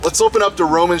Let's open up to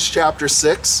Romans chapter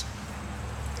 6.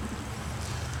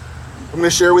 I'm going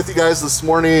to share with you guys this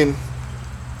morning,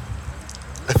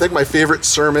 I think my favorite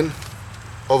sermon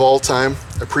of all time.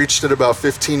 I preached it about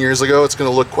 15 years ago. It's going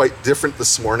to look quite different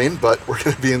this morning, but we're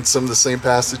going to be in some of the same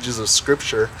passages of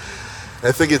Scripture. And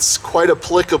I think it's quite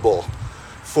applicable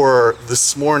for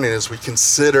this morning as we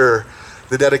consider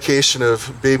the dedication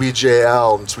of baby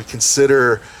JL, as we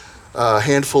consider a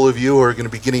handful of you who are going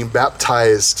to be getting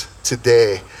baptized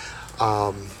today.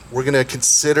 We're going to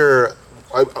consider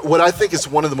what I think is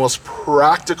one of the most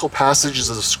practical passages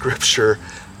of Scripture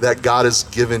that God has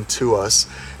given to us.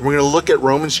 And we're going to look at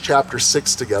Romans chapter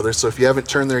 6 together. So if you haven't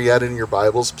turned there yet in your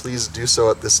Bibles, please do so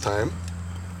at this time.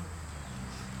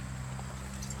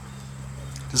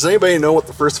 Does anybody know what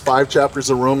the first 5 chapters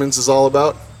of Romans is all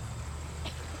about?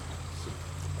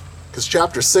 Because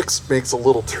chapter 6 makes a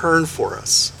little turn for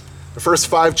us. The first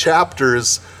 5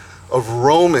 chapters of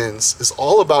Romans is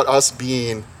all about us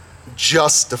being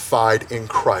justified in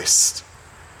Christ.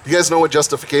 You guys know what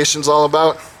justification is all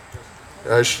about?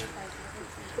 Yeah,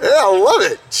 I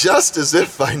love it. Just as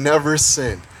if I never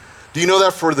sinned. Do you know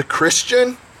that for the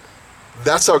Christian,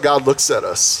 that's how God looks at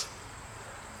us?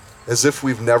 As if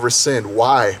we've never sinned.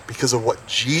 Why? Because of what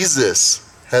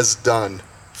Jesus has done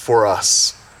for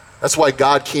us. That's why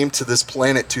God came to this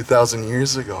planet 2,000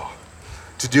 years ago,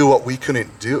 to do what we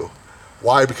couldn't do.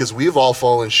 Why? Because we've all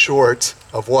fallen short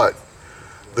of what?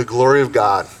 The glory of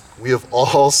God. We have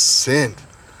all sinned.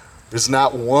 There's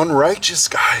not one righteous,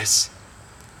 guys.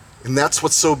 And that's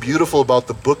what's so beautiful about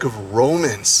the book of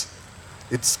Romans.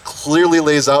 It clearly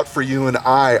lays out for you and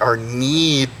I our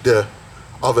need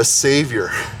of a Savior.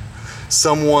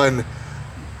 Someone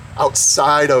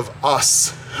outside of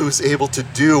us who's able to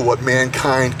do what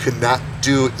mankind could not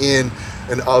do in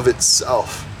and of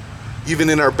itself. Even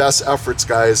in our best efforts,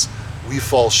 guys, we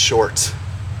fall short.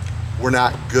 We're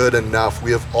not good enough.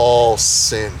 We have all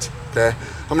sinned, okay?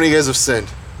 How many of you guys have sinned?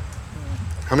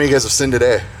 How many of you guys have sinned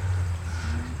today?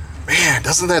 Man,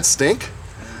 doesn't that stink?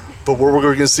 But what we're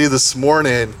going to see this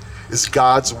morning is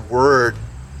God's word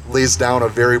lays down a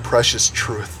very precious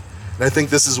truth. And I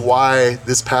think this is why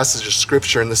this passage of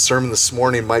Scripture and this sermon this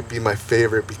morning might be my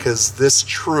favorite, because this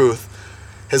truth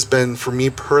has been, for me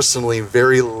personally,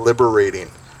 very liberating.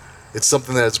 It's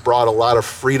something that has brought a lot of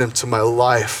freedom to my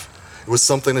life. It was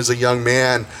something as a young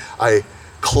man I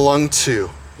clung to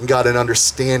and got an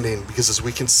understanding, because as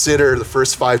we consider the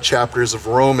first 5 chapters of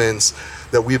Romans,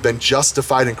 that we've been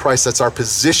justified in Christ. That's our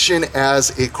position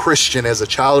as a Christian, as a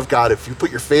child of God. If you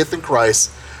put your faith in Christ,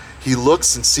 He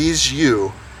looks and sees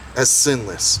you as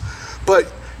sinless. But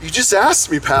you just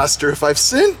asked me, Pastor, if I've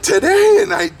sinned today,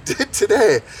 and I did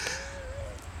today.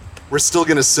 We're still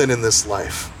going to sin in this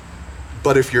life.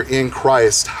 But if you're in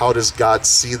Christ, how does God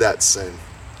see that sin?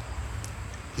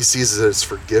 He sees it as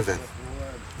forgiven.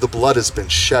 The blood has been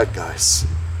shed, guys.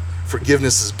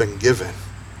 Forgiveness has been given.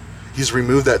 He's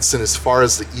removed that sin as far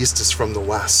as the east is from the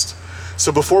west.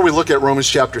 So before we look at Romans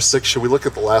chapter 6, should we look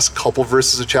at the last couple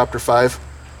verses of chapter 5?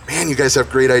 Man, you guys have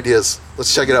great ideas.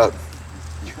 Let's check it out.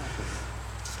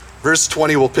 Verse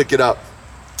 20, we'll pick it up.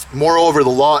 Moreover, the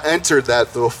law entered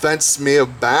that the offense may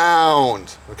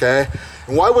abound. Okay?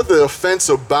 And why would the offense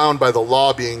abound by the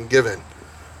law being given?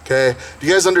 Okay? Do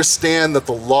you guys understand that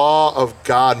the law of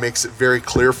God makes it very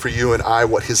clear for you and I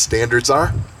what His standards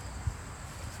are?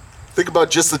 Think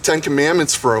about just the 10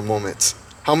 Commandments for a moment.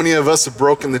 How many of us have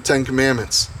broken the 10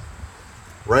 Commandments?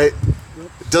 Right?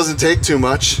 It doesn't take too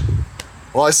much.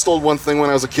 Well, I stole one thing when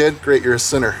I was a kid. Great, you're a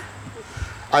sinner.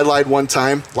 I lied one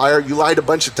time. Liar, you lied a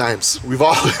bunch of times. We've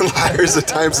all been liars at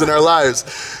times in our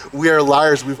lives. We are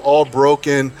liars. We've all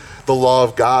broken the law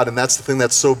of God, and that's the thing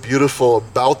that's so beautiful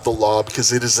about the law,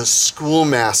 because it is a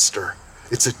schoolmaster.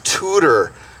 It's a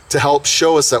tutor to help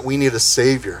show us that we need a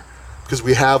Savior, because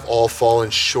we have all fallen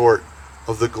short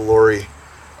of the glory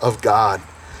of God.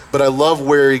 But I love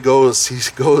where he goes. He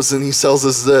goes and he tells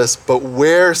us this, but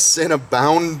where sin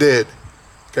abounded.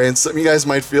 Okay, and some of you guys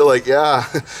might feel like, yeah,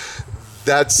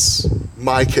 that's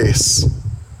my case.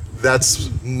 That's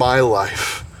my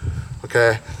life.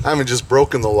 Okay, I haven't just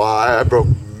broken the law. I broke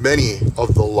many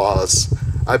of the laws.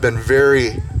 I've been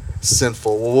very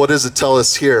sinful. Well, what does it tell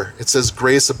us here? It says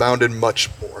grace abounded much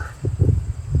more.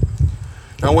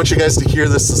 Now I want you guys to hear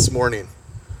this morning.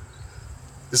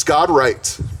 Is God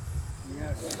right?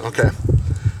 Yes. Okay.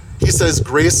 He says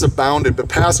grace abounded, but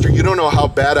Pastor, you don't know how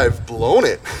bad I've blown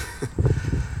it.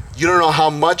 You don't know how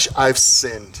much I've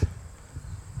sinned.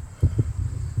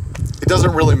 It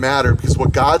doesn't really matter, because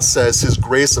what God says, His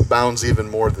grace abounds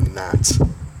even more than that.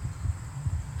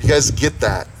 You guys get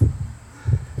that?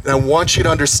 And I want you to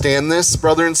understand this,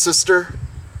 brother and sister,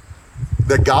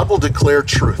 that God will declare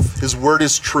truth. His word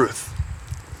is truth.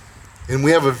 And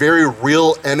we have a very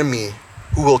real enemy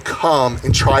who will come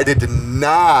and try to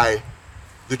deny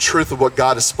the truth of what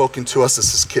God has spoken to us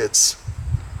as his kids.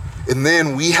 And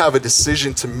then we have a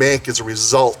decision to make as a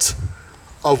result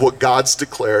of what God's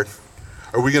declared.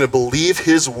 Are we going to believe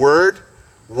his word,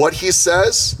 what he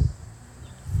says,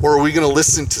 or are we going to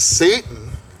listen to Satan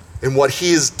and what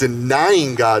he is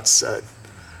denying God said?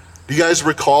 Do you guys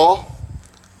recall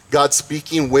God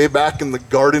speaking way back in the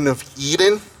Garden of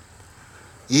Eden?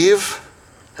 Eve,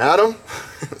 Adam,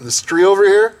 this tree over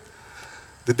here,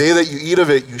 the day that you eat of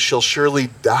it, you shall surely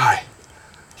die.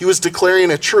 He was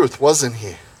declaring a truth, wasn't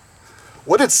he?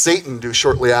 What did Satan do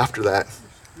shortly after that?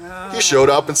 He showed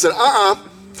up and said,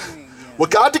 what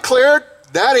God declared,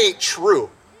 that ain't true.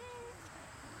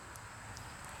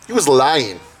 He was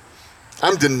lying.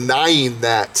 I'm denying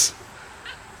that.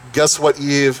 Guess what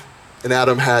Eve and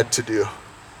Adam had to do?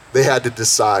 They had to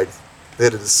decide. They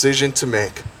had a decision to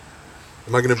make.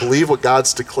 Am I going to believe what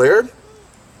God's declared?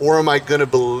 Or am I going to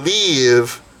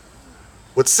believe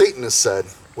what Satan has said,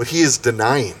 what he is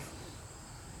denying?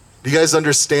 Do you guys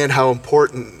understand how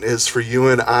important it is for you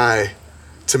and I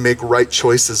to make right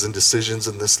choices and decisions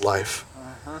in this life?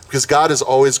 Because God is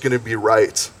always going to be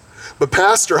right. But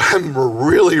Pastor, I'm a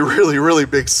really, really, really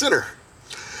big sinner.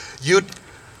 You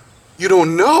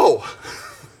don't know.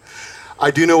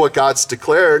 I do know what God's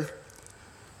declared.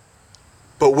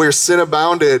 But where sin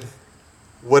abounded,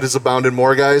 what has abounded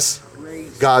more, guys?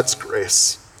 Grace. God's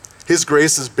grace. His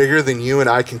grace is bigger than you and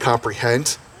I can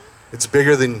comprehend. It's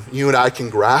bigger than you and I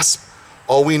can grasp.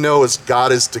 All we know is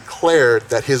God has declared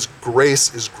that his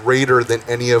grace is greater than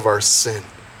any of our sin.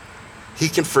 He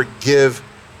can forgive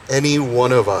any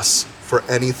one of us for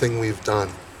anything we've done.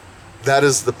 That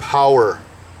is the power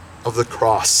of the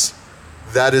cross.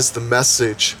 That is the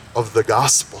message of the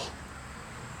gospel.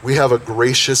 We have a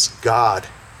gracious God.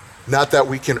 Not that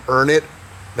we can earn it,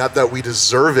 not that we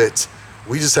deserve it.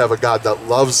 We just have a God that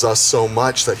loves us so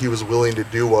much that he was willing to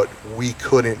do what we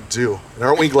couldn't do. And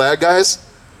aren't we glad, guys?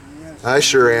 Yes. I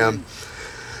sure am.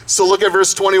 So look at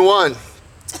verse 21.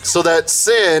 So that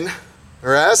sin,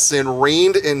 or as sin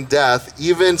reigned in death,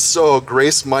 even so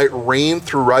grace might reign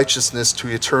through righteousness to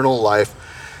eternal life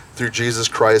through Jesus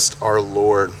Christ our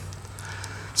Lord.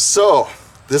 So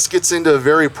this gets into a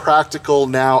very practical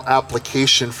now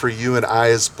application for you and I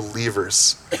as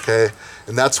believers, okay?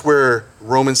 And that's where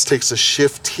Romans takes a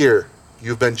shift here.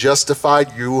 You've been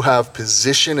justified. You have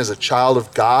position as a child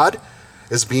of God,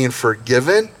 as being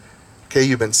forgiven. Okay,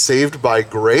 you've been saved by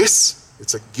grace.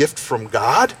 It's a gift from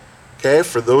God, okay,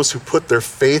 for those who put their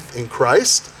faith in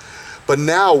Christ. But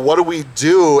now, what do we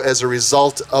do as a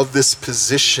result of this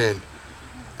position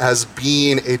as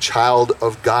being a child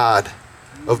of God,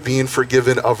 of being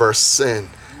forgiven of our sin?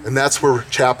 And that's where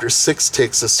chapter 6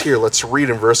 takes us here. Let's read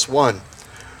in verse 1.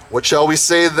 What shall we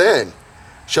say then?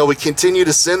 Shall we continue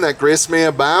to sin that grace may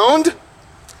abound?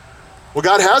 Well,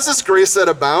 God has this grace that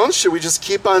abounds. Should we just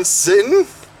keep on sinning?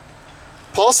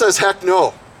 Paul says, heck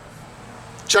no.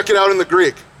 Check it out in the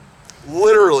Greek.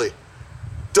 Literally.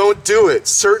 Don't do it.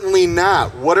 Certainly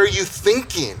not. What are you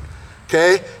thinking?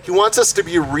 Okay? He wants us to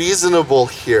be reasonable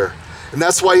here. And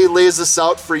that's why he lays this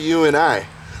out for you and I.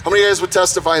 How many of you guys would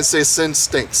testify and say sin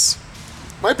stinks?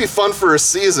 Might be fun for a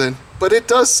season, but it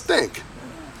does stink.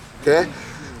 Okay?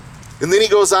 And then he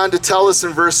goes on to tell us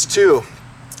in verse 2,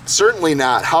 certainly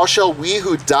not. How shall we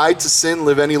who died to sin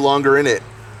live any longer in it?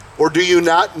 Or do you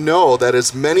not know that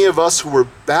as many of us who were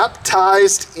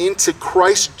baptized into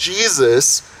Christ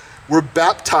Jesus were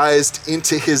baptized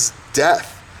into his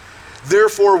death?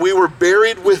 Therefore we were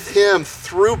buried with him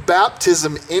through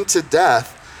baptism into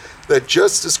death, that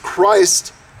just as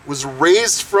Christ was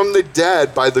raised from the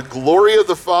dead by the glory of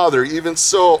the Father, even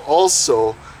so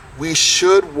also we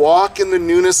should walk in the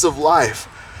newness of life.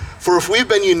 For if we've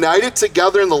been united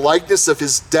together in the likeness of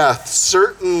his death,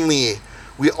 certainly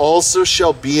we also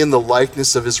shall be in the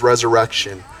likeness of his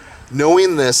resurrection,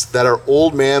 knowing this, that our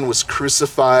old man was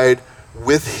crucified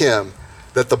with him,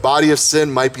 that the body of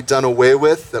sin might be done away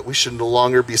with, that we should no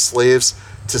longer be slaves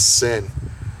to sin.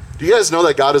 Do you guys know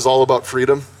that God is all about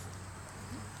freedom?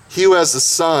 He who has the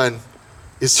Son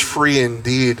is free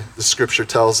indeed, the scripture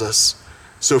tells us.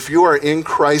 So if you are in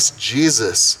Christ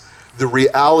Jesus, the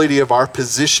reality of our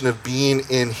position of being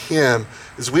in him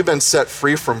is we've been set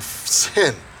free from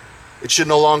sin. It should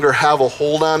no longer have a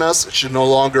hold on us. It should no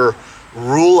longer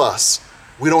rule us.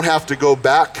 We don't have to go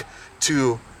back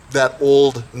to that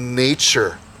old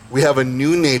nature. We have a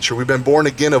new nature. We've been born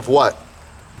again of what?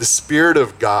 The Spirit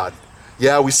of God.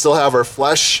 Yeah, we still have our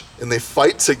flesh and they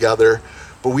fight together,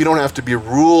 but we don't have to be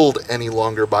ruled any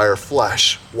longer by our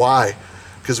flesh. Why?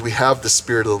 because we have the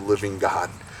Spirit of the living God.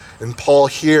 And Paul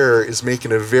here is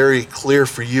making it very clear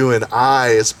for you and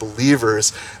I as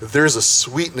believers that there's a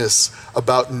sweetness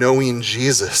about knowing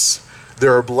Jesus.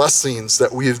 There are blessings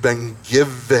that we have been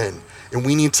given, and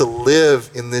we need to live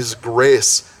in this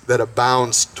grace that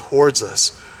abounds towards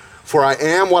us. For I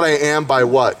am what I am by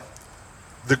what?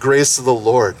 The grace of the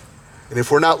Lord. And if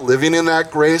we're not living in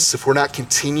that grace, if we're not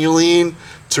continuing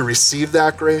to receive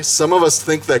that grace, some of us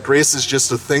think that grace is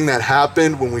just a thing that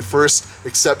happened when we first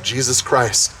accept Jesus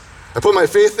Christ. I put my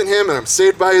faith in him and I'm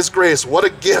saved by his grace. What a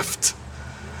gift.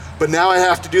 But now I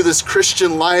have to do this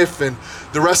Christian life and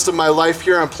the rest of my life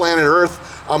here on planet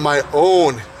Earth on my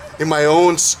own, in my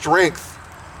own strength.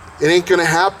 It ain't gonna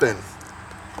happen.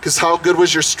 Because how good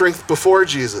was your strength before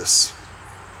Jesus?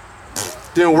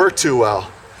 Didn't work too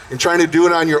well. And trying to do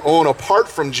it on your own apart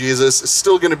from Jesus is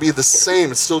still gonna be the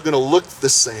same. It's still gonna look the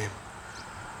same.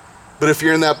 But if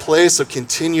you're in that place of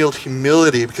continual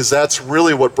humility, because that's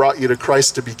really what brought you to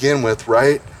Christ to begin with,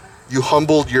 right? You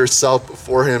humbled yourself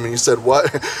before him and you said,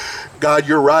 what? God,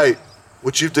 you're right.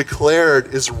 What you've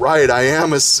declared is right. I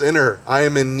am a sinner. I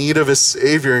am in need of a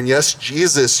Savior. And yes,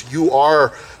 Jesus, you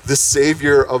are the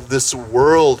Savior of this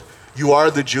world. You are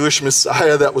the Jewish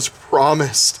Messiah that was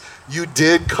promised. You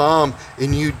did come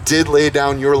and you did lay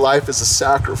down your life as a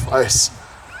sacrifice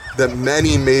that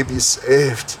many may be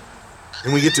saved.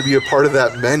 And we get to be a part of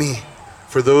that many.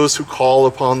 For those who call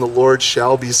upon the Lord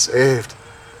shall be saved.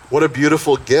 What a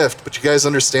beautiful gift. But you guys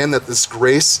understand that this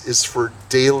grace is for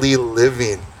daily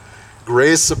living.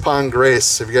 Grace upon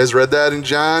grace. Have you guys read that in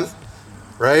John?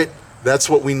 Right? That's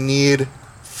what we need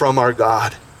from our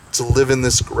God, to live in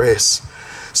this grace.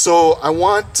 So I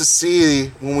want to see,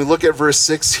 when we look at verse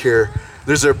 6 here,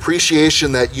 there's an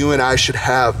appreciation that you and I should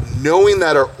have, knowing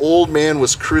that our old man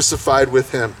was crucified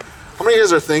with him. How many of you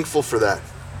guys are thankful for that?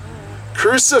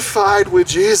 Crucified with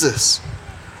Jesus.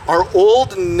 Our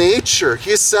old nature,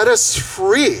 he set us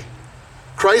free.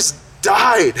 Christ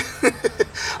died.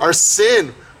 Our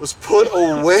sin was put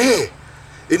away.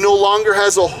 It no longer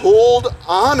has a hold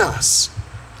on us.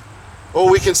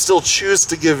 Oh, we can still choose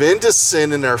to give in to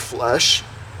sin in our flesh,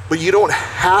 but you don't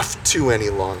have to any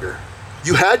longer.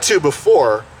 You had to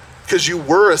before because you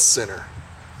were a sinner.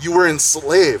 You were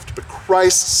enslaved, but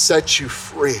Christ set you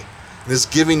free and is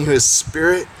giving you his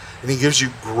Spirit, and he gives you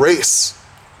grace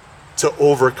to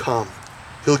overcome.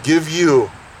 He'll give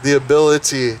you the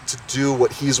ability to do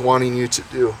what he's wanting you to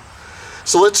do.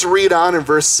 So let's read on in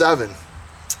verse 7.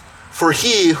 For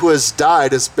he who has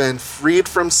died has been freed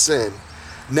from sin.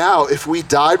 Now, if we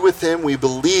died with him, we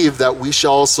believe that we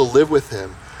shall also live with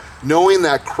him, knowing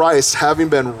that Christ, having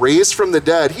been raised from the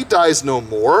dead, he dies no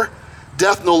more.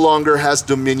 Death no longer has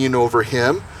dominion over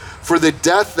him. For the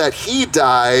death that he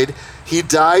died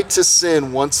to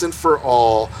sin once and for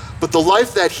all. But the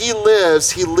life that he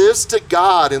lives to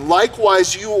God. And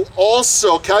likewise, you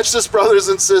also, catch this, brothers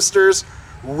and sisters,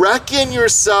 reckon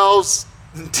yourselves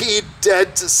indeed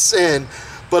dead to sin,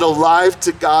 but alive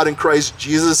to God in Christ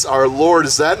Jesus our Lord.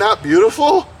 Is that not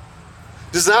beautiful?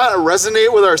 Does that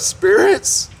resonate with our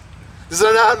spirits? Does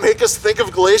that not make us think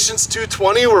of Galatians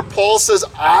 2:20, where Paul says,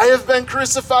 I have been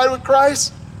crucified with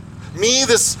Christ? Me,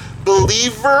 this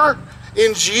believer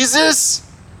in Jesus,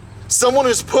 someone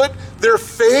who's put their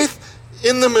faith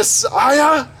in the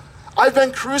Messiah, I've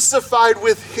been crucified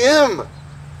with him.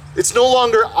 It's no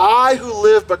longer I who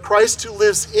live, but Christ who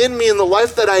lives in me. And the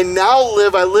life that I now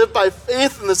live, I live by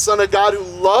faith in the Son of God who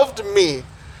loved me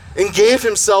and gave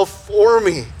himself for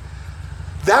me.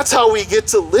 That's how we get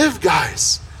to live,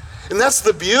 guys. And that's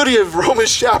the beauty of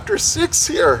Romans chapter 6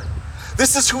 here.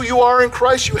 This is who you are in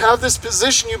Christ. You have this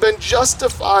position. You've been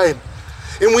justified.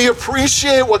 And we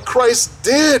appreciate what Christ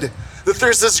did, that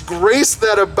there's this grace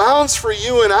that abounds for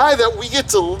you and I that we get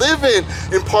to live in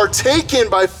and partake in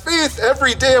by faith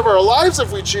every day of our lives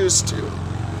if we choose to.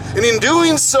 And in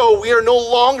doing so, we are no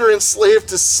longer enslaved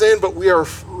to sin, but we are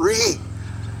free.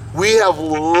 We have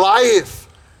life,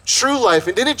 true life.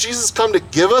 And didn't Jesus come to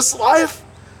give us life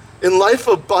and life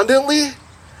abundantly?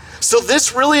 So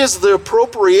this really is the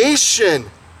appropriation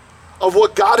of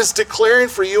what God is declaring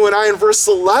for you and I in verse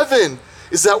 11.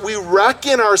 Is that we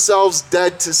reckon ourselves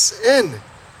dead to sin.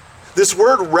 This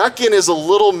word reckon is a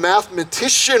little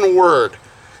mathematician word.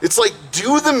 It's like,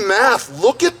 do the math,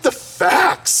 look at the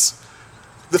facts.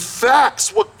 The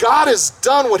facts, what God has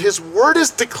done, what his word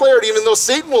has declared, even though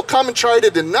Satan will come and try to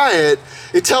deny it,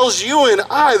 it tells you and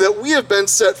I that we have been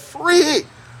set free.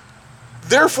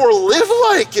 Therefore, live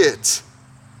like it.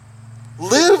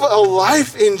 Live a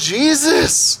life in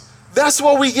Jesus. That's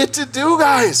what we get to do,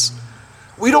 guys.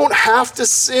 We don't have to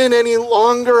sin any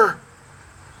longer.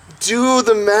 Do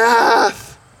the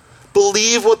math.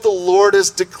 Believe what the Lord has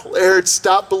declared.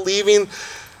 Stop believing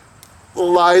the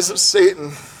lies of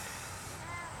Satan.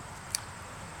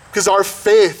 Because our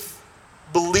faith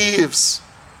believes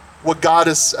what God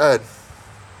has said.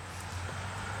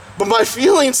 But my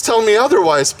feelings tell me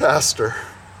otherwise, Pastor.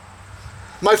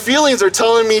 My feelings are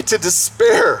telling me to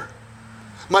despair.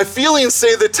 My feelings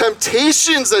say the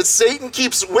temptations that Satan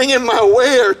keeps winging my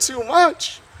way are too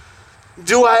much.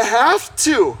 Do I have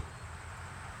to?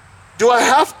 Do I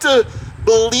have to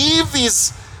believe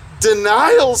these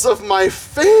denials of my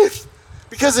faith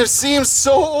because it seems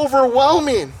so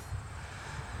overwhelming?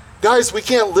 Guys, we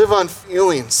can't live on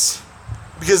feelings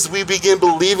because we begin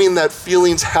believing that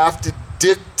feelings have to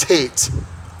dictate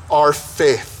our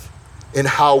faith in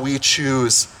how we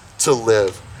choose to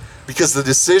live. Because the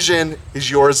decision is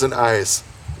yours and I's.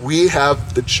 We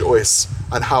have the choice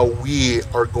on how we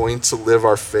are going to live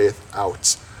our faith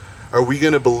out. Are we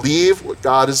going to believe what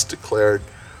God has declared,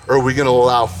 or are we going to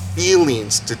allow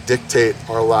feelings to dictate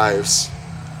our lives?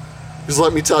 Because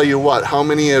let me tell you what, how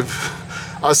many of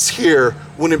us here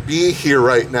wouldn't be here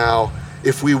right now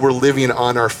if we were living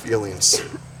on our feelings?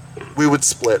 We would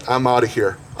split. I'm out of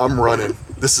here. I'm running.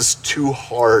 This is too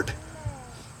hard.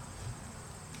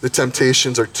 The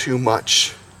temptations are too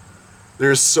much.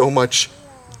 There's so much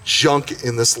junk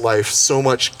in this life, so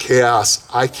much chaos.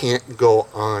 I can't go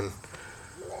on.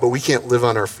 But we can't live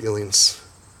on our feelings.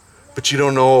 But you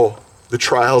don't know the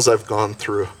trials I've gone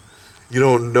through. You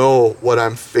don't know what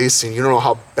I'm facing. You don't know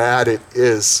how bad it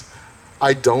is.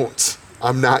 I don't.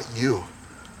 I'm not you.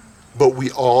 But we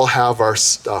all have our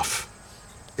stuff.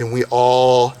 And we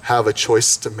all have a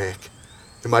choice to make.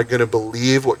 Am I going to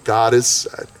believe what God has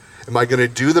said? Am I going to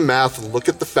do the math and look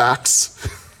at the facts?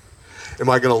 Am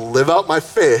I going to live out my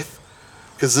faith?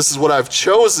 Because this is what I've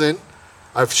chosen.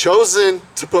 I've chosen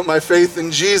to put my faith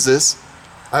in Jesus.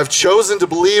 I've chosen to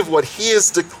believe what he has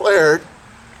declared.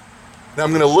 And I'm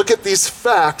going to look at these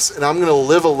facts and I'm going to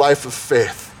live a life of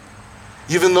faith.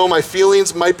 Even though my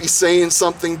feelings might be saying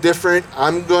something different,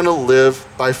 I'm going to live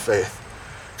by faith.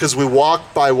 Because we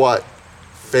walk by what?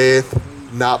 Faith,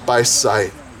 not by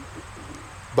sight.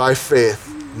 By faith,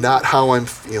 not how I'm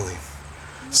feeling.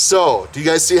 So, do you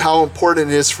guys see how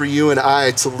important it is for you and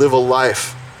I to live a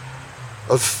life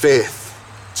of faith,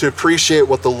 to appreciate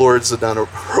what the Lord's done,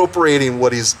 appropriating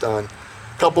what he's done?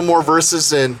 A couple more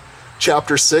verses in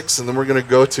chapter 6, and then we're going to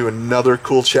go to another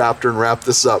cool chapter and wrap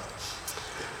this up.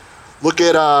 Look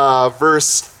at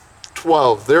verse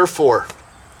 12. Therefore,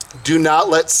 do not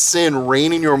let sin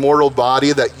reign in your mortal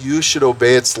body, that you should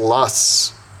obey its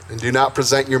lusts. And do not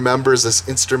present your members as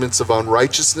instruments of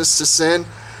unrighteousness to sin,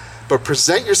 but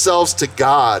present yourselves to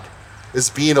God as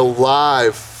being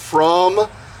alive from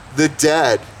the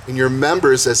dead, and your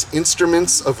members as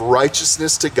instruments of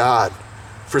righteousness to God.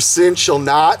 For sin shall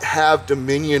not have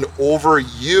dominion over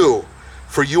you,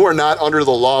 for you are not under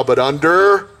the law, but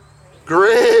under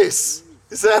grace.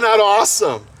 Is that not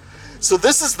awesome? So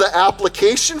this is the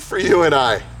application for you and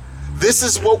I. This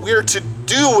is what we're to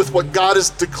do with what God is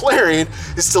declaring,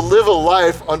 is to live a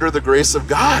life under the grace of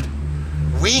God.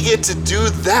 We get to do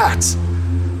that.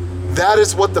 That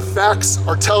is what the facts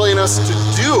are telling us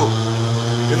to do.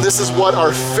 And this is what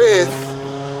our faith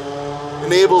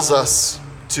enables us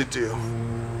to do.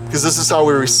 Because this is how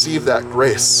we receive that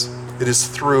grace. It is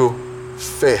through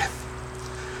faith.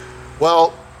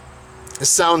 Well, it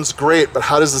sounds great, but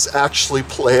how does this actually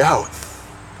play out?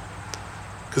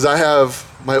 Because I have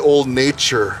my old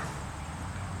nature,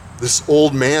 this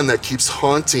old man that keeps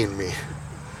haunting me.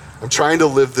 I'm trying to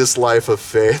live this life of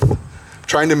faith. I'm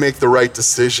trying to make the right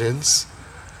decisions.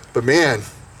 But man,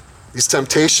 these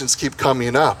temptations keep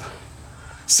coming up.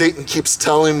 Satan keeps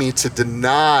telling me to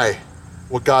deny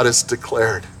what God has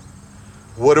declared.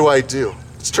 What do I do?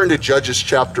 Let's turn to Judges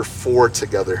chapter 4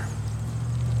 together.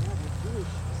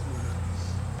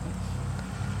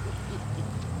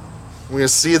 We're going to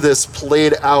see this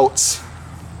played out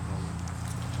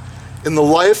in the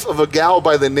life of a gal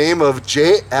by the name of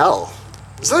J.L.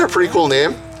 Isn't that a pretty cool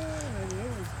name?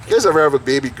 If you guys ever have a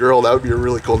baby girl, that would be a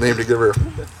really cool name to give her.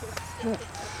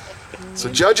 So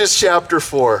Judges chapter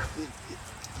 4.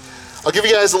 I'll give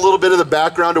you guys a little bit of the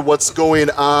background of what's going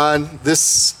on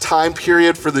this time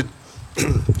period for the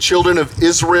children of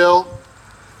Israel.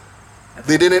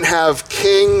 They didn't have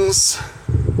kings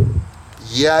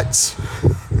yet.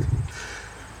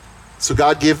 So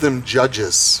God gave them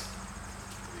judges.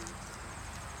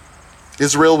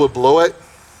 Israel would blow it.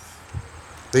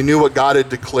 They knew what God had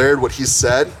declared, what he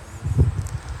said,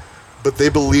 but they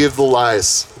believed the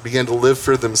lies. They began to live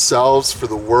for themselves, for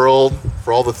the world,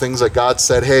 for all the things that God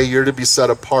said, hey, you're to be set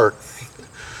apart.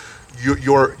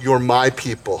 You're my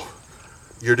people.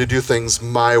 You're to do things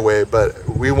my way, but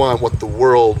we want what the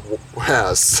world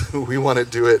has. We want to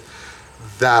do it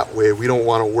that way. We don't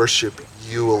want to worship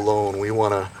you alone. We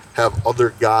want to have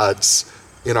other gods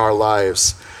in our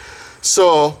lives.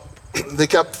 So they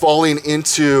kept falling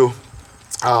into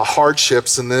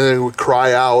hardships, and then they would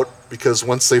cry out, because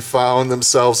once they found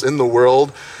themselves in the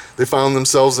world, they found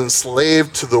themselves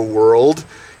enslaved to the world,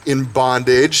 in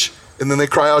bondage, and then they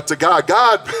cry out to God,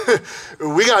 God,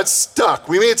 we got stuck.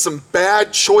 We made some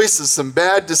bad choices, some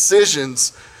bad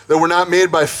decisions that were not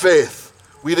made by faith.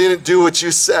 We didn't do what you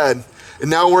said, and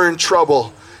now we're in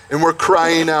trouble, and we're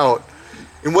crying out.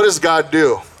 And what does God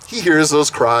do? He hears those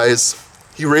cries.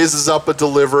 He raises up a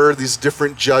deliverer, these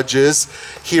different judges.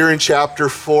 Here in chapter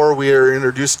 4, we are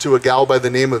introduced to a gal by the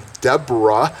name of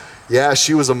Deborah. Yeah,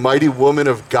 she was a mighty woman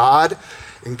of God,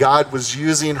 and God was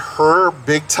using her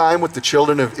big time with the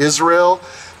children of Israel.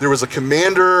 There was a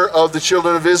commander of the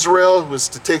children of Israel who was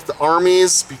to take the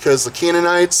armies because the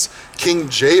Canaanites, King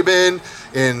Jabin,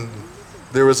 and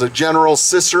there was a general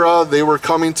Sisera. They were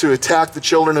coming to attack the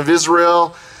children of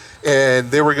Israel, and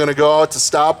they were going to go out to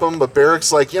stop them. But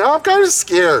Barak's like, I'm kind of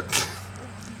scared.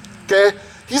 Okay?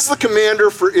 He's the commander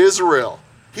for Israel.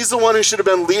 He's the one who should have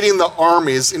been leading the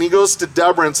armies. And he goes to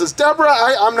Deborah and says, Deborah,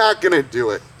 I'm not going to do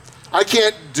it. I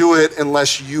can't do it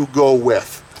unless you go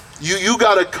with. You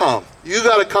got to come. You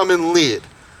got to come and lead.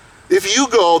 If you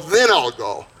go, then I'll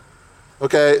go.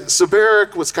 Okay? So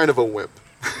Barak was kind of a wimp.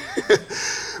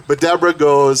 But Deborah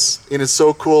goes, and it's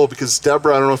so cool because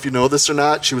Deborah, I don't know if you know this or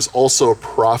not, she was also a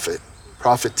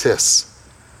prophetess.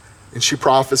 And she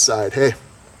prophesied, hey,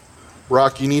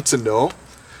 Barak, you need to know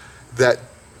that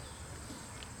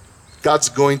God's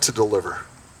going to deliver.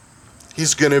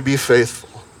 He's going to be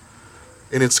faithful.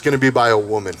 And it's going to be by a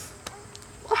woman.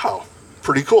 Wow,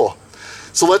 pretty cool.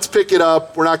 So let's pick it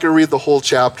up. We're not going to read the whole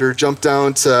chapter. Jump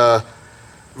down to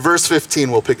verse 15,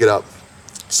 we'll pick it up.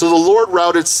 So the Lord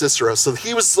routed Sisera. So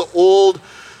he was the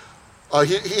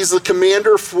he's the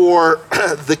commander for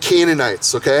the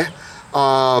Canaanites, okay?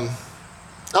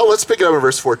 Let's pick it up in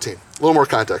verse 14. A little more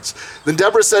context. Then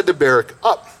Deborah said to Barak,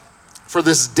 up, for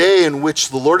this day in which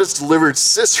the Lord has delivered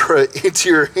Sisera into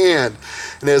your hand,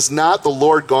 and has not the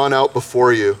Lord gone out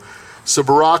before you? So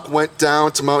Barak went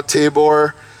down to Mount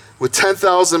Tabor with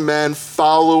 10,000 men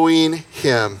following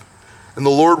him. And the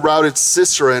Lord routed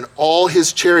Sisera and all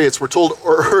his chariots. We're told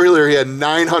earlier he had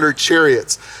 900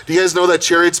 chariots. Do you guys know that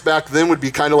chariots back then would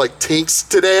be kind of like tanks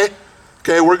today?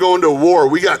 Okay, we're going to war.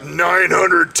 We got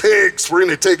 900 tanks. We're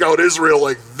going to take out Israel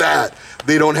like that.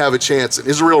 They don't have a chance. And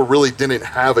Israel really didn't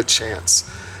have a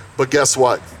chance. But guess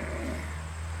what?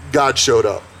 God showed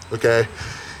up, okay?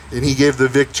 And he gave the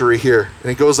victory here.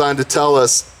 And it goes on to tell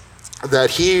us that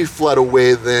he fled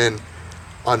away then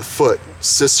on foot,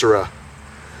 Sisera.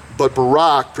 But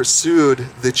Barak pursued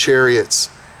the chariots,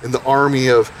 and the army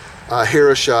of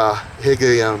Haroshah,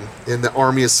 Hagayim, and the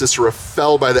army of Sisera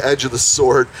fell by the edge of the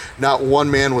sword. Not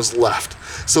one man was left.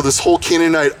 So this whole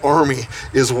Canaanite army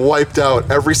is wiped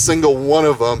out, every single one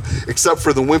of them, except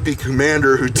for the wimpy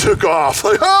commander who took off.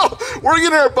 Like, we're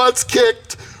getting our butts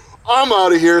kicked. I'm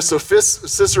out of here. So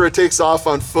Sisera takes off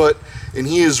on foot, and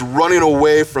he is running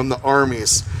away from the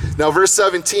armies. Now, verse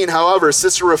 17, however,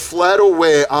 Sisera fled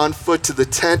away on foot to the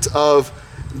tent of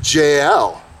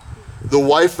Jael, the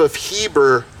wife of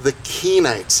Heber the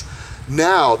Kenite.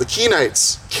 Now, the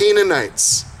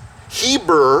Canaanites.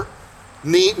 Heber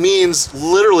means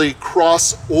literally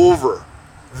cross over.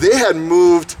 They had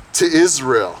moved to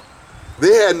Israel.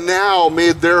 They had now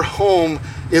made their home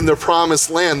in the promised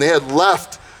land. They had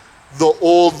left the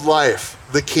old life,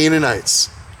 the Canaanites.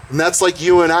 And that's like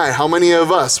you and I. How many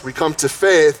of us, we come to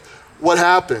faith, what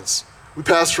happens? We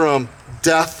pass from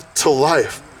death to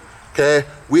life, okay?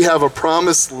 We have a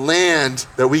promised land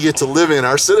that we get to live in.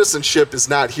 Our citizenship is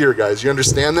not here, guys. You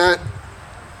understand that?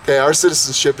 Okay, our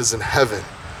citizenship is in heaven.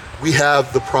 We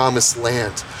have the promised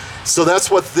land. So that's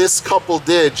what this couple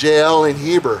did, Jael and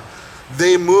Heber.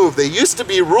 They moved. They used to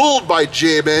be ruled by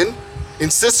Jabin,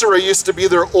 and Sisera used to be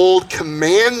their old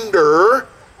commander,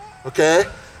 okay?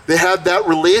 They had that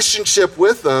relationship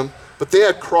with them, but they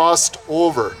had crossed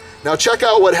over. Now check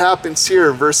out what happens here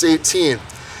in verse 18.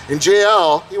 And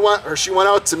Jael, she went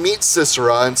out to meet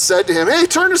Sisera and said to him, hey,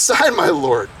 turn aside, my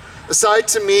lord. Aside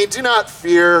to me, do not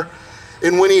fear.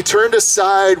 And when he turned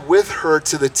aside with her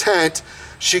to the tent,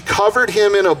 she covered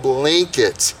him in a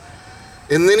blanket.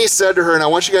 And then he said to her, and I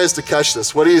want you guys to catch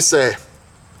this. What do you say?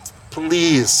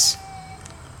 Please.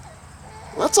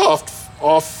 Well, that's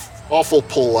awful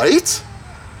polite.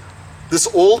 This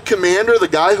old commander, the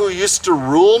guy who used to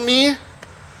rule me,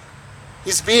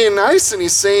 he's being nice and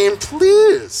he's saying,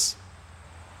 please.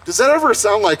 Does that ever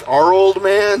sound like our old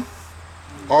man?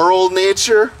 Our old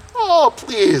nature, oh,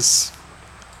 please,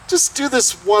 just do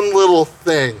this one little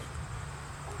thing,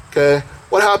 okay?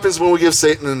 What happens when we give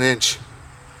Satan an inch?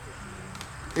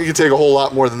 He can take a whole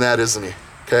lot more than that, isn't he?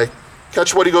 Okay?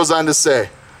 Catch what he goes on to say.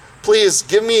 Please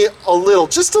give me a little,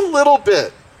 just a little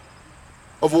bit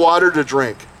of water to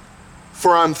drink,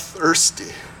 for I'm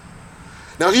thirsty.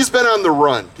 Now, he's been on the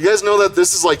run. You guys know that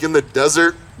this is like in the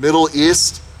desert, Middle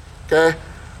East, okay?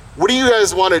 What do you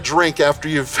guys want to drink after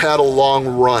you've had a long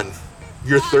run?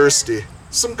 You're thirsty.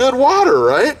 Some good water,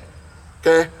 right?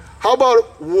 Okay? How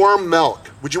about warm milk?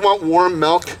 Would you want warm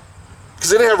milk?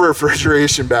 Because they didn't have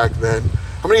refrigeration back then.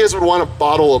 How many of you guys would want a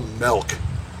bottle of milk?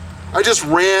 I just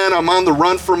ran. I'm on the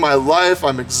run for my life.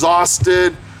 I'm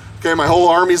exhausted. Okay, my whole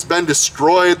army's been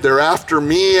destroyed. They're after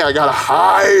me. I gotta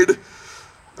hide.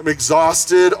 I'm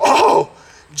exhausted. Oh,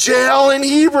 Jael and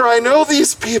Heber, I know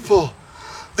these people.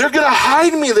 They're gonna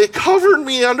hide me. They covered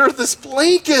me under this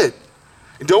blanket.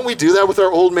 And don't we do that with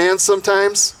our old man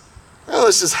sometimes? Well,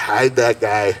 let's just hide that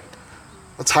guy.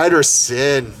 Let's hide our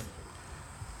sin.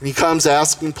 And he comes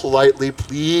asking politely,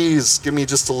 please give me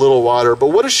just a little water. But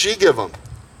what does she give him?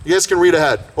 You guys can read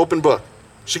ahead. Open book.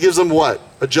 She gives him what?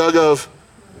 A jug of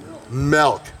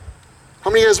milk.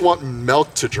 How many of you guys want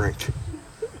milk to drink?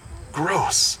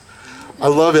 Gross. I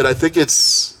love it. I think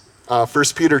it's 1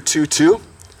 Peter 2:2.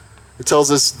 It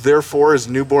tells us, therefore, as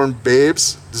newborn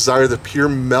babes, desire the pure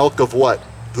milk of what?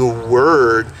 The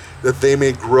word, that they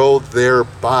may grow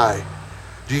thereby.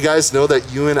 Do you guys know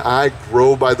that you and I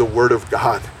grow by the word of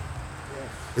God?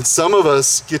 And some of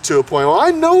us get to a point, well,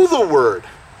 I know the word.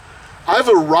 I've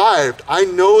arrived. I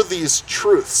know these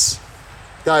truths.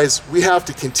 Guys, we have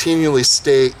to continually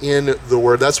stay in the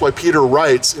word. That's why Peter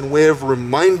writes, in way of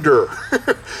reminder,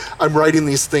 I'm writing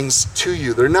these things to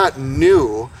you. They're not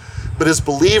new, but as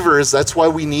believers, that's why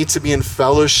we need to be in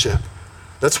fellowship.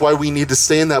 That's why we need to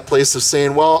stay in that place of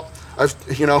saying, well, I've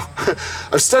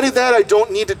studied that. I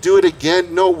don't need to do it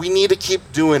again. No, we need to keep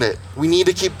doing it. We need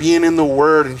to keep being in the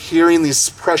word and hearing these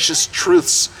precious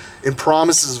truths and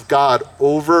promises of God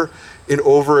over and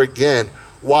over again.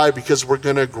 Why? Because we're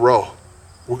going to grow.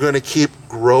 We're going to keep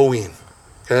growing,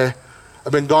 okay?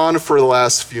 I've been gone for the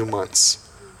last few months.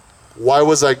 Why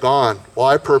was I gone? Well,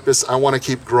 I want to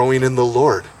keep growing in the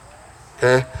Lord,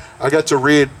 okay? I got to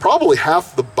read probably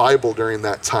half the Bible during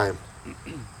that time.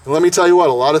 And let me tell you what,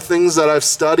 a lot of things that I've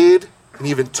studied and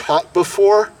even taught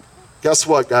before, guess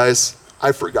what, guys?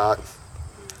 I forgot.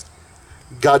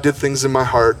 God did things in my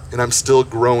heart, and I'm still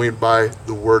growing by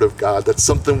the word of God. That's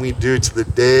something we do to the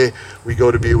day we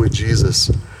go to be with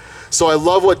Jesus. So I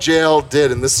love what Jael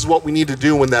did, and this is what we need to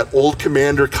do when that old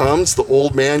commander comes, the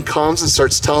old man comes and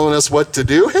starts telling us what to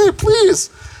do. Hey, please,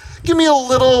 give me a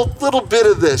little bit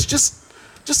of this,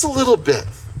 just a little bit.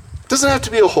 It doesn't have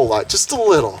to be a whole lot, just a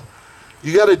little.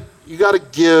 You gotta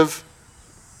give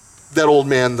that old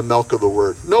man the milk of the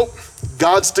word. Nope,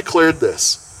 God's declared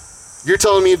this. You're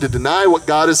telling me to deny what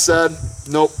God has said?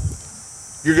 Nope,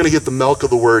 you're gonna get the milk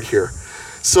of the word here.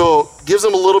 So gives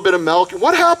them a little bit of milk. And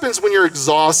what happens when you're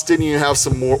exhausted and you have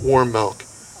some more warm milk?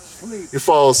 You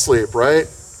fall asleep, right?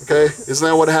 Okay, isn't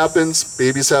that what happens?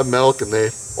 Babies have milk and they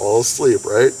fall asleep,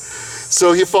 right?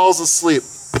 So he falls asleep.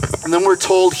 And then we're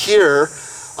told here,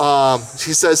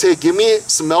 he says, hey, give me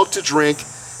some milk to drink.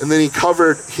 And then he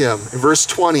covered him in verse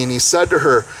 20. And he said to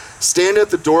her, stand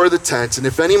at the door of the tent. And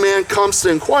if any man comes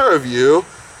to inquire of you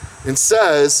and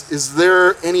says, is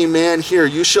there any man here?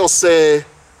 You shall say,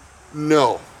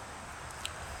 no.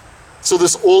 So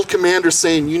this old commander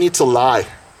saying, you need to lie.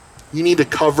 You need to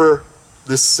cover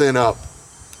this sin up.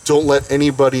 Don't let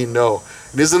anybody know.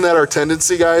 And isn't that our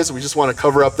tendency, guys? We just want to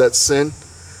cover up that sin.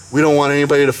 We don't want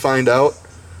anybody to find out.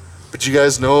 But you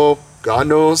guys know, God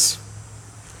knows.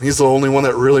 He's the only one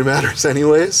that really matters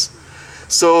anyways.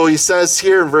 So he says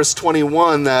here in verse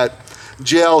 21 that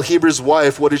Jael, Heber's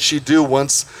wife, what did she do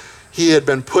once he had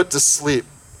been put to sleep?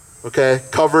 Okay,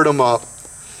 covered him up.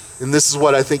 And this is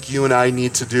what I think you and I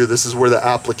need to do. This is where the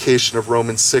application of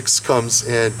Romans 6 comes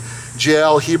in.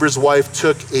 Jael, Heber's wife,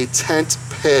 took a tent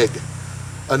peg,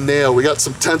 a nail. We got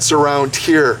some tents around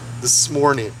here this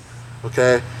morning,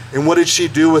 okay? And what did she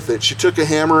do with it? She took a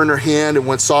hammer in her hand and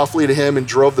went softly to him and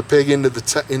drove the pig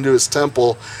into his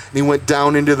temple. And he went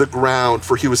down into the ground,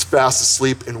 for he was fast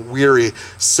asleep and weary,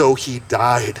 so he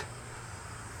died.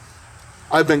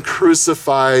 I've been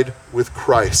crucified with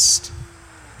Christ.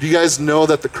 Do you guys know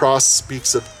that the cross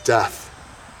speaks of death?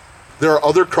 There are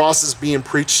other crosses being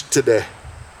preached today.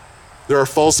 There are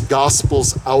false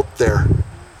gospels out there.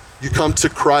 You come to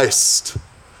Christ.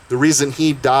 The reason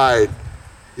he died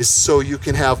is so you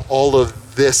can have all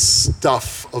of this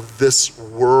stuff of this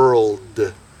world.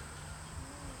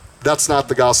 That's not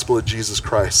the gospel of Jesus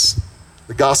Christ.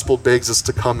 The gospel begs us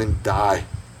to come and die.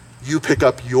 You pick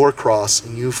up your cross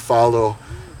and you follow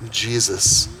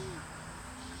Jesus.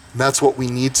 And that's what we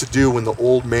need to do when the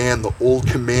old man, the old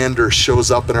commander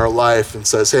shows up in our life and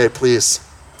says, hey, please,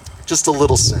 just a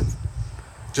little sin,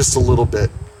 just a little bit.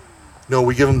 No,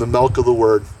 we give him the milk of the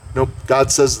word. Nope,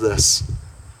 God says this.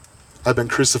 I've been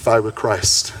crucified with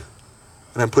Christ,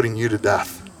 and I'm putting you to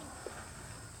death.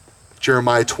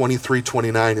 Jeremiah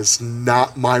 23:29 is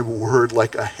not my word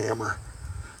like a hammer.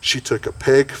 She took a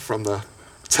pig from the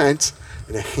tent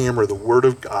and a hammer, the word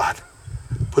of God,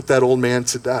 put that old man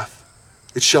to death.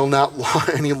 It shall not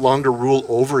any longer rule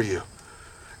over you.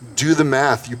 Do the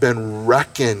math. You've been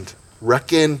reckoned.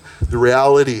 Reckon the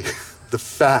reality, the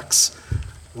facts.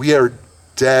 We are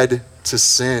dead to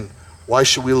sin. Why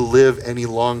should we live any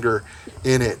longer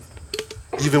in it?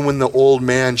 Even when the old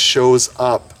man shows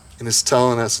up and is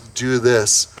telling us, do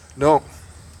this. No,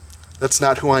 that's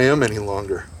not who I am any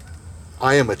longer.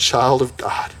 I am a child of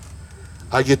God.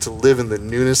 I get to live in the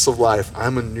newness of life.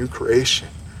 I'm a new creation.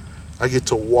 I get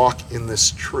to walk in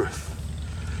this truth.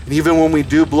 And even when we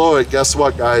do blow it, guess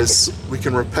what, guys? We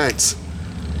can repent.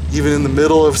 Even in the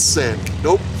middle of sin.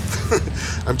 Nope.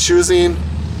 I'm choosing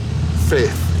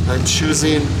faith. I'm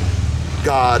choosing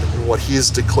God and what he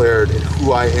has declared and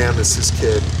who I am as his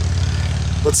kid.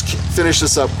 Let's finish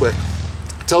this up quick.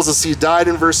 It tells us he died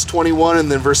in verse 21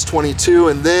 and then verse 22.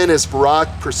 And then as Barak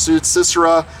pursued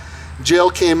Sisera, Jael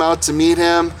came out to meet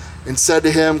him and said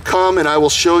to him, come and I will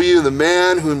show you the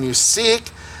man whom you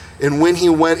seek. And when he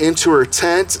went into her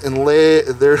tent and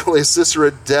there lay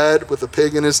Sisera dead with a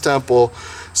pig in his temple.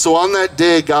 So on that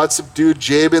day, God subdued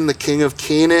Jabin, the king of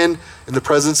Canaan, in the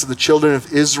presence of the children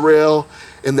of Israel.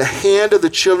 And the hand of the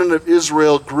children of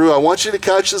Israel grew. I want you to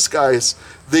catch this, guys.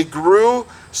 They grew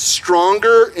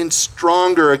stronger and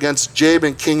stronger against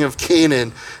Jabin, king of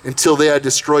Canaan, until they had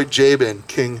destroyed Jabin,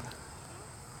 king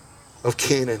of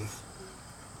Canaan.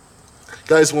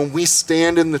 Guys, when we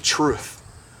stand in the truth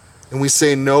and we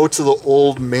say no to the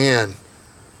old man,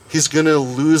 he's going to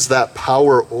lose that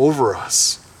power over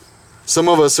us. Some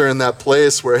of us are in that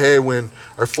place where, hey, when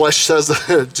our flesh says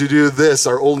to do this,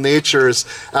 our old nature is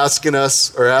asking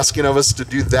of us to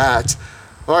do that.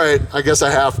 All right, I guess I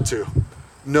have to.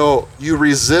 No, you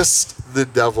resist the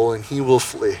devil and he will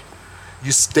flee.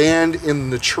 You stand in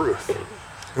the truth.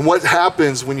 And what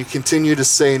happens when you continue to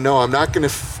say, no, I'm not going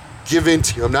to give in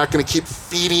to you. I'm not going to keep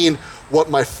feeding what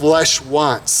my flesh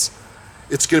wants.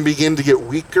 It's going to begin to get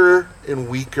weaker and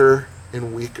weaker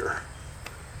and weaker.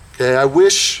 Okay, I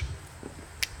wish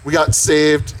we got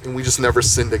saved and we just never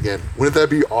sinned again. Wouldn't that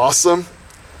be awesome?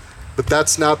 But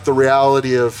that's not the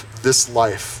reality of this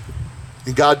life.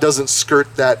 And God doesn't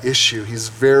skirt that issue. He's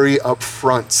very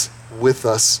upfront with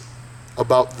us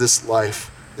about this life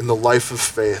and the life of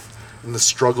faith and the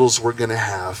struggles we're going to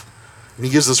have. And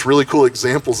he gives us really cool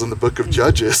examples in the book of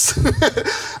Judges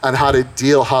on how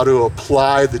to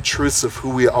apply the truths of who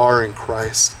we are in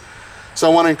Christ. So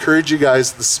I want to encourage you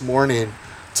guys this morning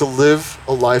to live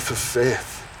a life of faith.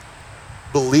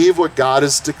 Believe what God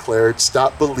has declared.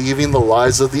 Stop believing the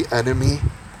lies of the enemy.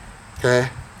 Okay?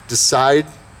 Decide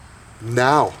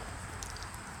now.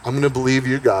 I'm going to believe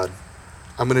you, God.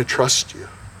 I'm going to trust you.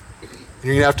 And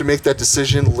you're going to have to make that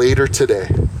decision later today.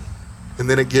 And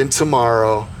then again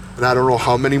tomorrow. And I don't know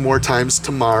how many more times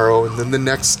tomorrow. And then the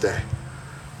next day.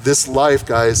 This life,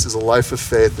 guys, is a life of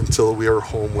faith until we are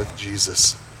home with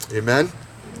Jesus. Amen?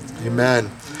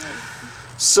 Amen.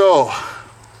 So,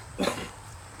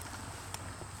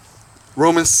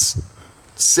 Romans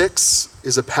 6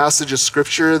 is a passage of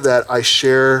scripture that I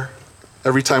share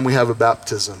every time we have a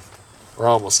baptism, or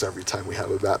almost every time we have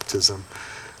a baptism.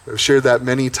 I've shared that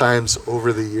many times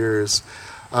over the years.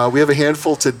 We have a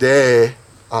handful today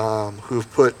who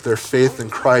have put their faith in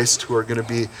Christ, who are going to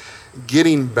be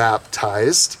getting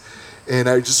baptized. And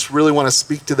I just really want to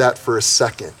speak to that for a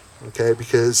second, okay?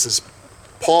 Because as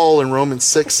Paul in Romans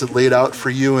 6 had laid out for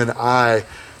you and I,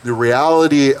 the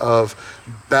reality of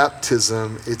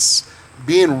baptism, it's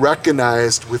being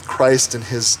recognized with Christ in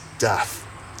his death.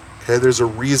 Okay, there's a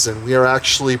reason. We are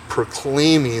actually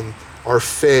proclaiming our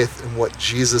faith in what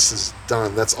Jesus has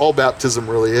done. That's all baptism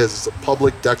really is. It's a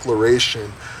public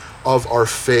declaration of our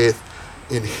faith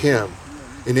in him.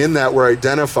 And in that, we're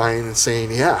identifying and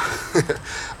saying, yeah,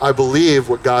 I believe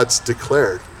what God's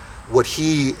declared, what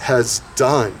he has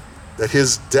done, that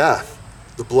his death,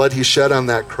 the blood he shed on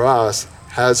that cross,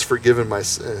 has forgiven my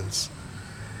sins.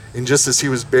 And just as he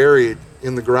was buried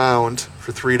in the ground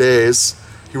for 3 days,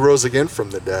 he rose again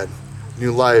from the dead,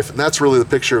 new life. And that's really the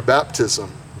picture of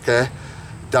baptism, okay?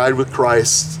 Died with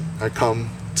Christ, I come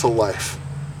to life,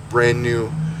 brand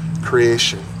new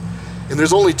creation. And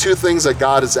there's only two things that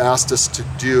God has asked us to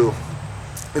do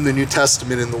in the New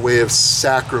Testament in the way of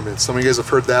sacraments. Some of you guys have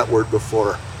heard that word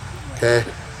before. Okay?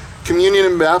 Communion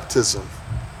and baptism.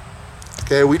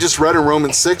 Okay, we just read in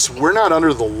Romans 6, we're not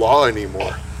under the law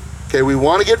anymore. Okay, we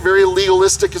want to get very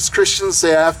legalistic as Christians,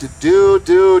 say I have to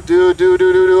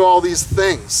do all these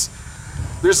things.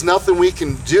 There's nothing we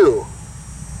can do.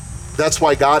 That's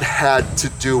why God had to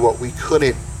do what we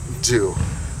couldn't do.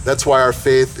 That's why our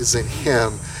faith is in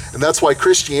him. And that's why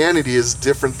Christianity is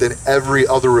different than every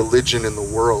other religion in the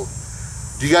world.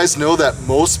 Do you guys know that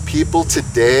most people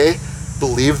today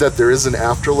believe that there is an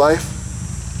afterlife?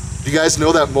 Do you guys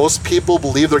know that most people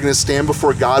believe they're going to stand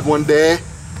before God one day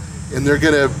and they're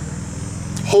going to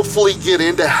hopefully get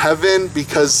into heaven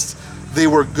because they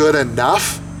were good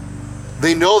enough?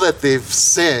 They know that they've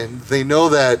sinned. They know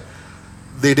that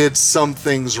they did some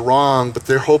things wrong, but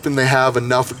they're hoping they have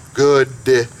enough good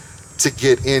to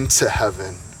get into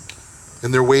heaven.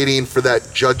 And they're waiting for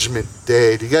that judgment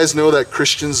day. Do you guys know that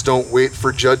Christians don't wait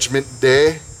for judgment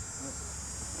day?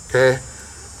 Okay?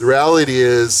 The reality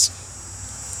is,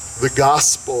 the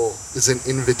gospel is an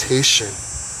invitation.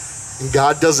 And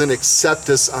God doesn't accept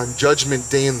us on judgment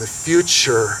day in the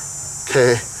future,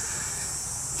 okay?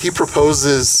 He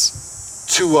proposes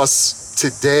to us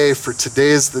today, for today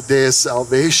is the day of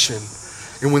salvation.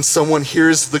 And when someone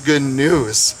hears the good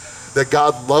news that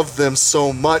God loved them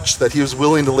so much that he was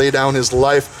willing to lay down his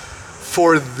life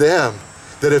for them,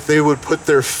 that if they would put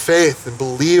their faith and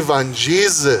believe on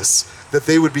Jesus, that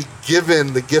they would be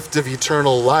given the gift of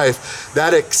eternal life,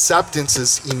 that acceptance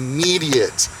is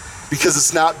immediate because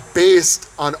it's not based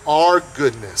on our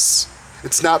goodness.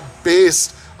 It's not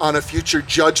based on a future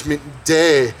judgment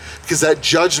day because that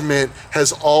judgment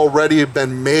has already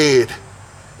been made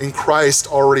and Christ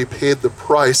already paid the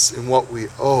price in what we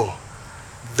owe.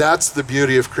 That's the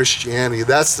beauty of Christianity.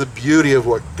 That's the beauty of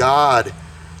what God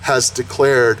has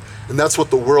declared. And that's what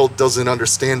the world doesn't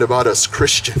understand about us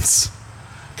Christians.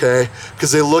 Okay?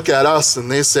 Because they look at us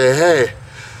and they say, hey,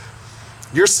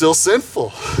 you're still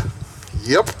sinful.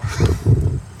 Yep,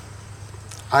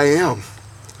 I am.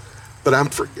 But I'm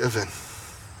forgiven.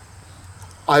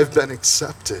 I've been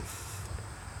accepted.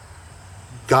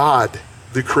 God,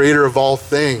 the creator of all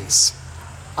things,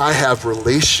 I have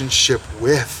relationship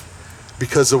with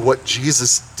because of what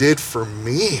Jesus did for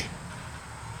me.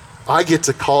 I get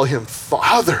to call him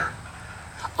Father.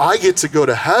 I get to go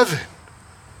to heaven.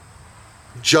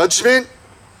 Judgment,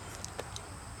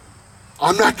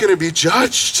 I'm not going to be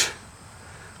judged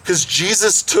because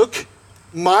Jesus took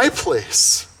my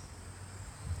place.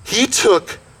 He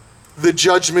took the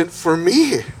judgment for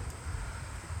me.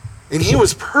 And he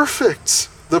was perfect,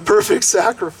 the perfect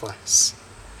sacrifice.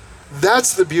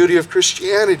 That's the beauty of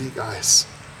Christianity, guys.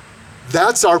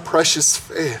 That's our precious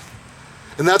faith.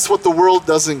 And that's what the world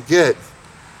doesn't get.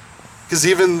 Because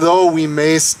even though we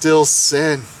may still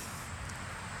sin,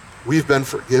 we've been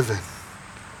forgiven.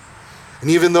 And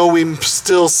even though we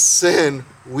still sin,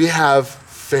 we have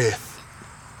faith.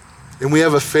 And we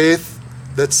have a faith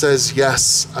that says,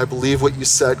 yes, I believe what you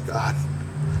said, God.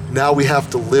 Now we have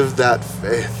to live that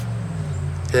faith.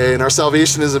 Okay, and our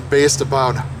salvation isn't based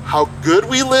upon how good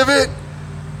we live it.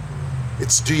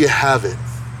 It's do you have it?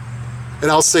 And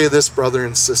I'll say this, brother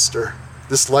and sister,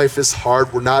 this life is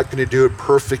hard. We're not going to do it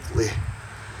perfectly.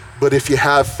 But if you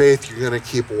have faith, you're going to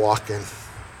keep walking.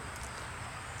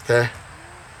 Okay?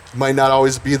 It might not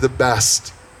always be the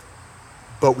best,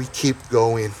 but we keep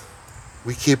going.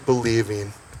 We keep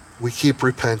believing. We keep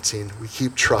repenting. We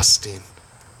keep trusting.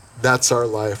 That's our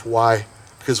life. Why?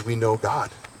 Because we know God.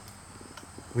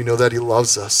 We know that he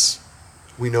loves us.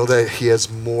 We know that he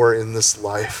has more in this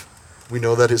life. We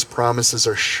know that his promises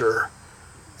are sure.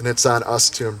 And it's on us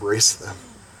to embrace them.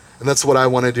 And that's what I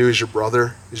want to do as your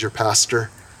brother, as your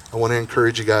pastor. I want to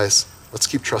encourage you guys. Let's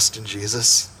keep trusting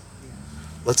Jesus.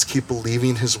 Let's keep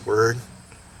believing his word.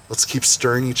 Let's keep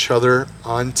stirring each other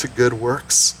on to good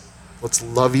works. Let's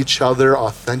love each other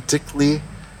authentically.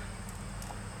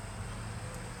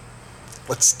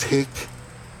 Let's take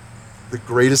the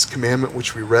greatest commandment,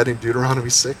 which we read in Deuteronomy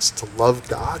 6, to love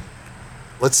God.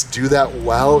 Let's do that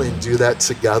well and do that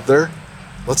together.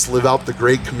 Let's live out the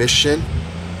Great Commission,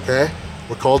 okay?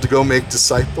 We're called to go make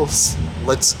disciples.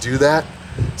 Let's do that.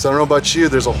 So I don't know about you,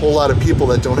 there's a whole lot of people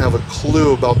that don't have a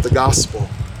clue about the gospel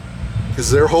because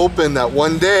they're hoping that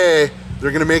one day they're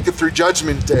going to make it through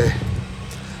Judgment Day.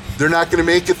 They're not going to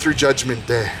make it through Judgment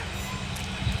Day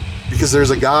because there's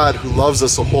a God who loves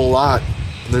us a whole lot,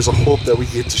 and there's a hope that we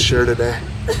get to share today.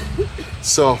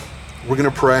 So we're going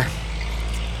to pray.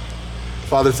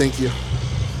 Father, thank you.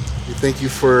 We thank you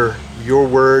for your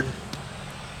word.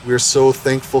 We are so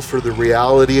thankful for the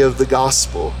reality of the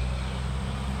gospel.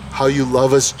 how you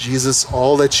love us, Jesus,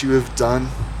 all that you have done.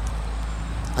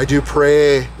 I do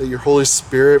pray that your Holy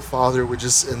Spirit, Father, would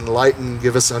just enlighten,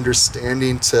 give us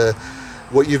understanding to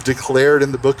what you've declared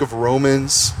in the book of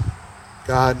Romans.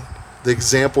 God, the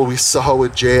example we saw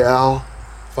with JL,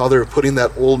 Father, of putting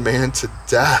that old man to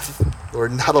death,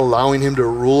 Lord, not allowing him to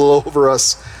rule over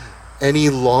us any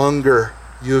longer.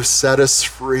 You have set us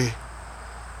free.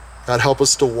 God, help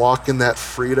us to walk in that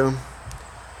freedom.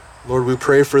 Lord, we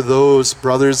pray for those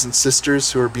brothers and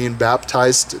sisters who are being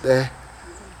baptized today.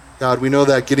 God, we know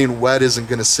that getting wet isn't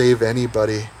going to save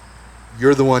anybody.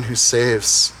 You're the one who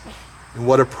saves. And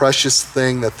what a precious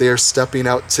thing that they are stepping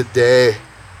out today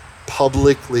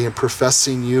publicly and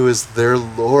professing you as their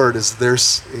Lord, as their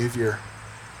Savior.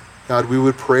 God, we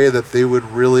would pray that they would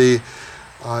really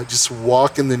just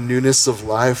walk in the newness of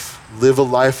life, live a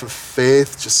life of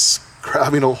faith, just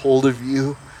grabbing a hold of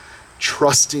you,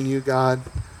 trusting you, God,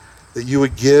 that you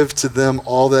would give to them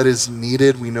all that is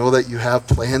needed. We know that you have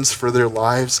plans for their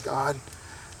lives, God,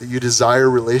 that you desire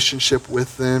relationship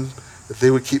with them, that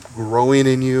they would keep growing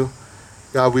in you.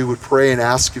 God, we would pray and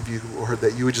ask of you, Lord,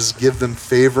 that you would just give them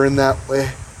favor in that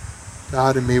way.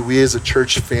 God, and may we as a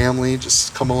church family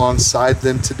just come alongside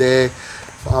them today.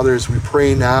 Father, as we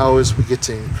pray now, as we get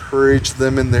to encourage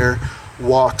them in their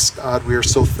walks, God, we are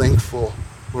so thankful,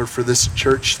 Lord, for this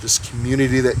church, this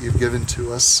community that you've given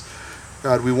to us.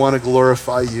 God, we want to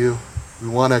glorify you. We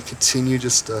want to continue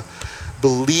just to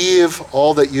believe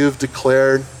all that you've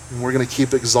declared, and we're going to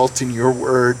keep exalting your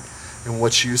word and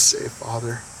what you say,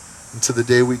 Father, until the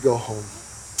day we go home.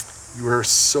 You are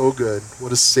so good.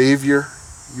 What a Savior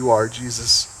you are,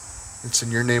 Jesus. It's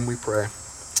in your name we pray.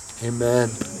 Amen.